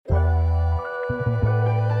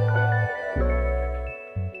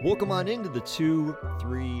Welcome on into the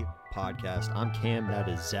 2-3 podcast. I'm Cam, that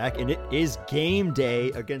is Zach, and it is game day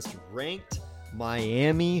against ranked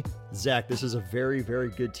Miami. Zach, this is a very, very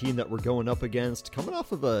good team that we're going up against, coming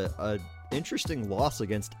off of a interesting loss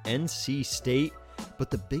against NC State. But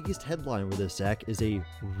the biggest headline with this, Zach, is a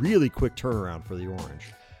really quick turnaround for the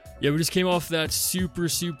Orange. Yeah, we just came off that super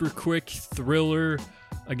quick thriller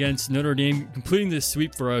against Notre Dame, completing this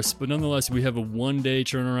sweep for us. But nonetheless, we have a one-day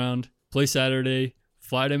turnaround. Play Saturday,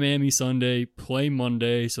 fly to Miami Sunday, play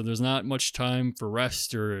Monday. So there's not much time for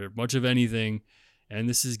rest or much of anything. And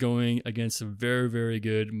this is going against a very, very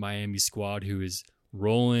good Miami squad who is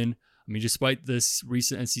rolling. I mean, despite this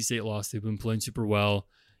recent NC State loss, they've been playing super well.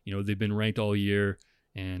 You know, they've been ranked all year.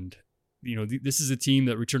 And, you know, this is a team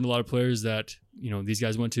that returned a lot of players that, you know, these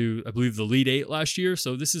guys went to, I believe, the Elite Eight last year.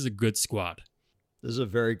 So this is a good squad. This is a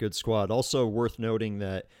very good squad. Also worth noting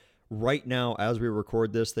that right now, as we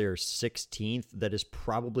record this, they are 16th. That is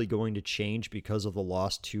probably going to change because of the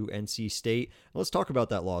loss to NC State. Let's talk about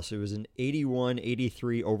that loss. It was an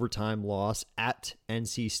 81-83 overtime loss at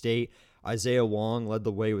NC State. Isaiah Wong led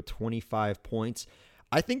the way with 25 points.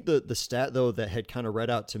 I think the stat, though, that had kind of read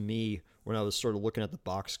out to me when I was sort of looking at the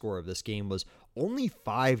box score of this game was only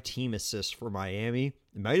 5 team assists for Miami.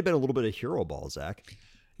 It might have been a little bit of hero ball, Zach.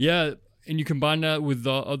 Yeah, and you combine that with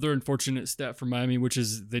the other unfortunate stat for Miami, which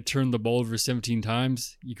is they turned the ball over 17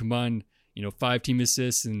 times. You combine, 5 team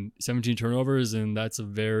assists and 17 turnovers, and that's a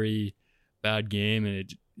very bad game. And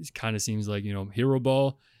it kind of seems like, hero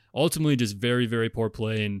ball. Ultimately, just very, very poor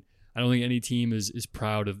play. And I don't think any team is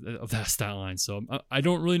proud of that stat line. So I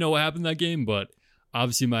don't really know what happened in that game, but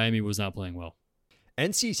obviously Miami was not playing well.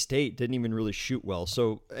 NC State didn't even really shoot well.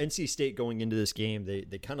 So NC State going into this game,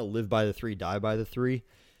 they kind of live by the 3, die by the 3.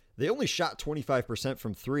 They only shot 25%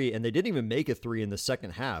 from 3, and they didn't even make a 3 in the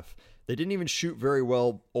second half. They didn't even shoot very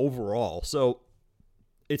well overall. So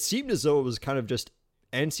it seemed as though it was kind of just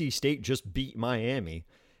NC State just beat Miami.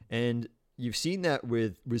 And you've seen that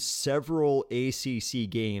with several ACC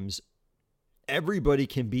games. Everybody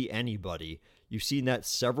can beat anybody. You've seen that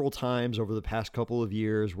several times over the past couple of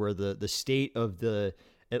years where the state of the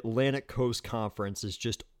Atlantic Coast Conference is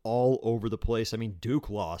just all over the place. I mean, Duke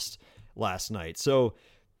lost last night. So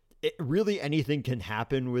really anything can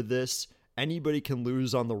happen with this. Anybody can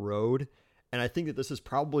lose on the road. And I think that this is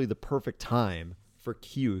probably the perfect time for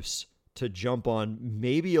Cuse to jump on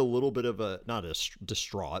maybe a little bit of not a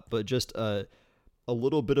distraught, but just a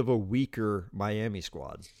little bit of a weaker Miami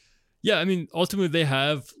squad. Yeah, I mean, ultimately they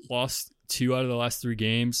have lost 2 out of the last 3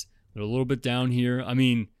 games. They're a little bit down here. I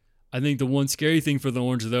mean, I think the one scary thing for the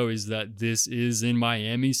Orange, though, is that this is in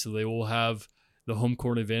Miami, so they will have the home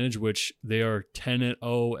court advantage, which they are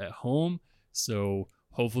 10-0 at home. So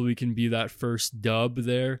hopefully we can be that first dub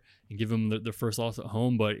there and give them the first loss at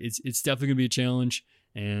home. But it's definitely going to be a challenge.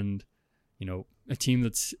 And, a team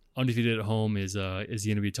that's undefeated at home is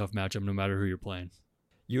going to be a tough matchup no matter who you're playing.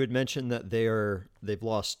 You had mentioned that they've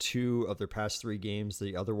lost 2 of their past 3 games.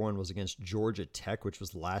 The other one was against Georgia Tech, which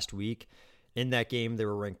was last week. In that game, they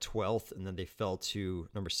were ranked 12th, and then they fell to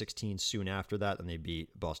number 16 soon after that, and they beat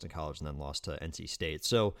Boston College and then lost to NC State.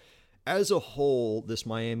 So as a whole, this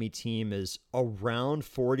Miami team is around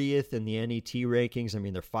 40th in the NET rankings. I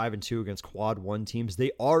mean, they're 5-2 against quad 1 teams.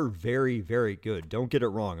 They are very, very good. Don't get it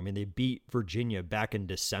wrong. I mean, they beat Virginia back in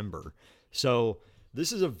December. So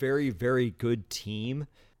this is a very, very good team.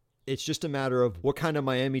 It's just a matter of what kind of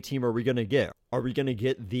Miami team are we going to get? Are we going to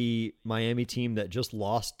get the Miami team that just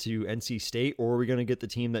lost to NC State, or are we going to get the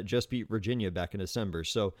team that just beat Virginia back in December?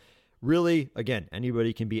 So really, again,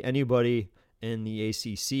 anybody can beat anybody in the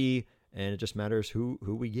ACC, and it just matters who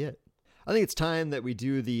we get. I think it's time that we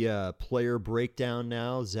do the player breakdown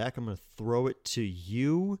now. Zach, I'm going to throw it to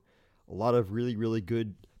you. A lot of really, really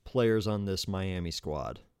good players on this Miami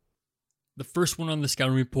squad. The first one on the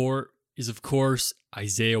scouting report is, of course,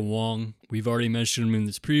 Isaiah Wong. We've already mentioned him in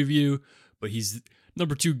this preview, but he's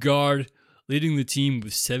number 2 guard, leading the team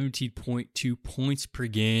with 17.2 points per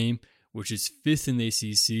game, which is 5th in the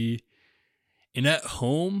ACC. And at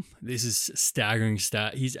home, this is a staggering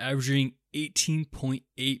stat. He's averaging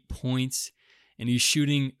 18.8 points, and he's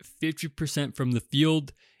shooting 50% from the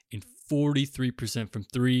field and 43% from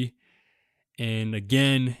 3. And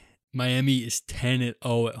again, Miami is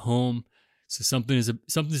 10-0 at home. So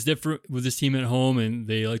something's different with this team at home, and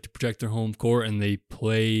they like to protect their home court, and they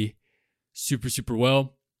play super, super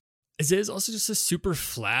well. Isaiah is also just a super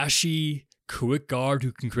flashy, quick guard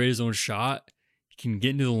who can create his own shot. He can get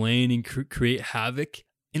into the lane and create havoc.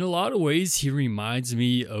 In a lot of ways, he reminds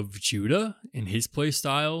me of Judah in his play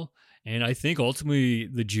style. And I think ultimately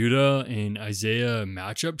the Judah and Isaiah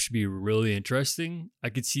matchup should be really interesting. I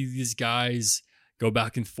could see these guys go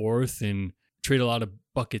back and forth and trade a lot of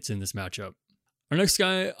buckets in this matchup. Our next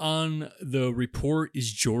guy on the report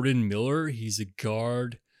is Jordan Miller. He's a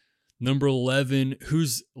guard, number 11,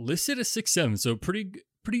 who's listed as 6'7", so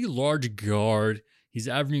pretty large guard. He's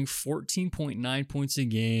averaging 14.9 points a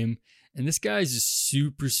game, and this guy is just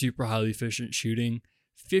super highly efficient shooting,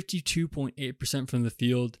 52.8% from the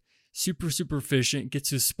field, super efficient, gets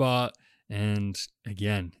to his spot, and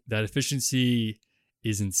again, that efficiency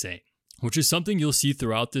is insane, which is something you'll see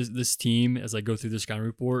throughout this team as I go through the scouting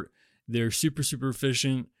report. They're super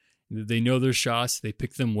efficient. They know their shots. They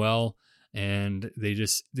pick them well, and they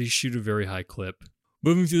shoot a very high clip.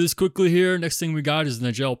 Moving through this quickly here, next thing we got is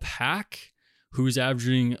Nigel Pack, who's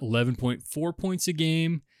averaging 11.4 points a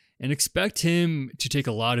game, and expect him to take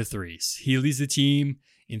a lot of threes. He leads the team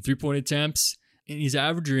in three-point attempts, and he's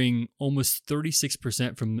averaging almost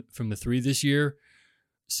 36% from the three this year.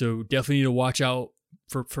 So definitely need to watch out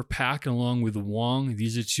for Pack along with Wong.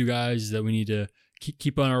 These are two guys that we need to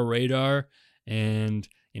keep on our radar, and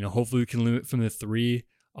hopefully we can limit from the three.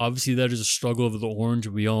 Obviously, that is a struggle of the Orange.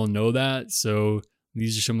 We all know that. So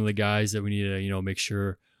these are some of the guys that we need to make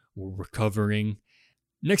sure we're recovering.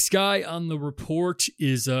 Next guy on the report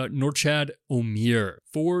is Norchad Omier,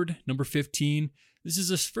 forward, number 15. This is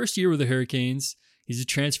his first year with the Hurricanes. He's a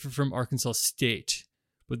transfer from Arkansas State,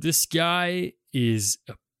 but this guy is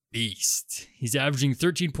a beast. He's averaging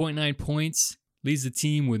 13.9 points, leads the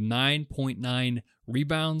team with 9.9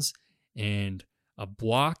 rebounds and a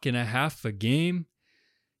block and a half a game.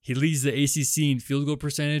 He leads the ACC in field goal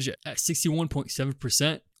percentage at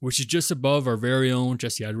 61.7%, which is just above our very own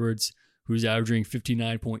Jesse Edwards, who's averaging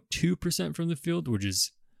 59.2% from the field, which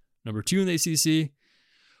is number 2 in the ACC.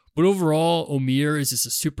 But overall, Omier is just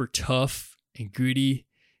a super tough and gritty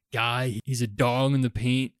guy. He's a dog in the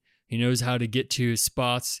paint. He knows how to get to his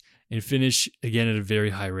spots and finish, again, at a very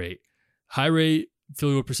high rate. High rate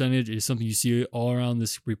field goal percentage is something you see all around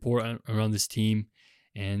this report, around this team,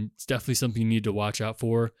 and it's definitely something you need to watch out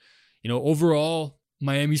for. Overall,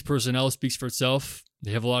 Miami's personnel speaks for itself.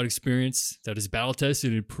 They have a lot of experience that is battle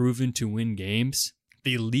tested and proven to win games.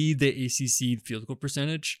 They lead the ACC field goal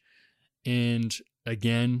percentage, and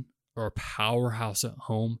again, are a powerhouse at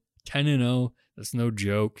home. 10-0, that's no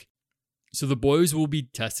joke. So the boys will be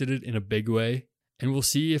tested in a big way, and we'll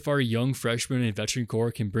see if our young freshman and veteran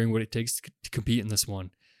core can bring what it takes to compete in this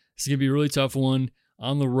one. This is going to be a really tough one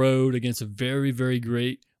on the road against a very, very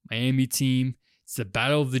great Miami team. It's the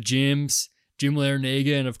battle of the gyms. Jim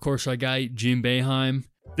Larinaga and, of course, our guy, Jim Boeheim.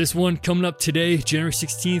 This one coming up today, January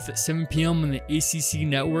 16th at 7 p.m. on the ACC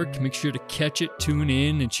Network. Make sure to catch it, tune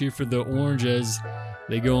in, and cheer for the Orange as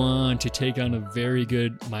they go on to take on a very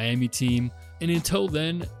good Miami team. And until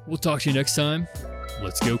then, we'll talk to you next time.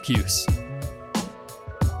 Let's go, Cuse.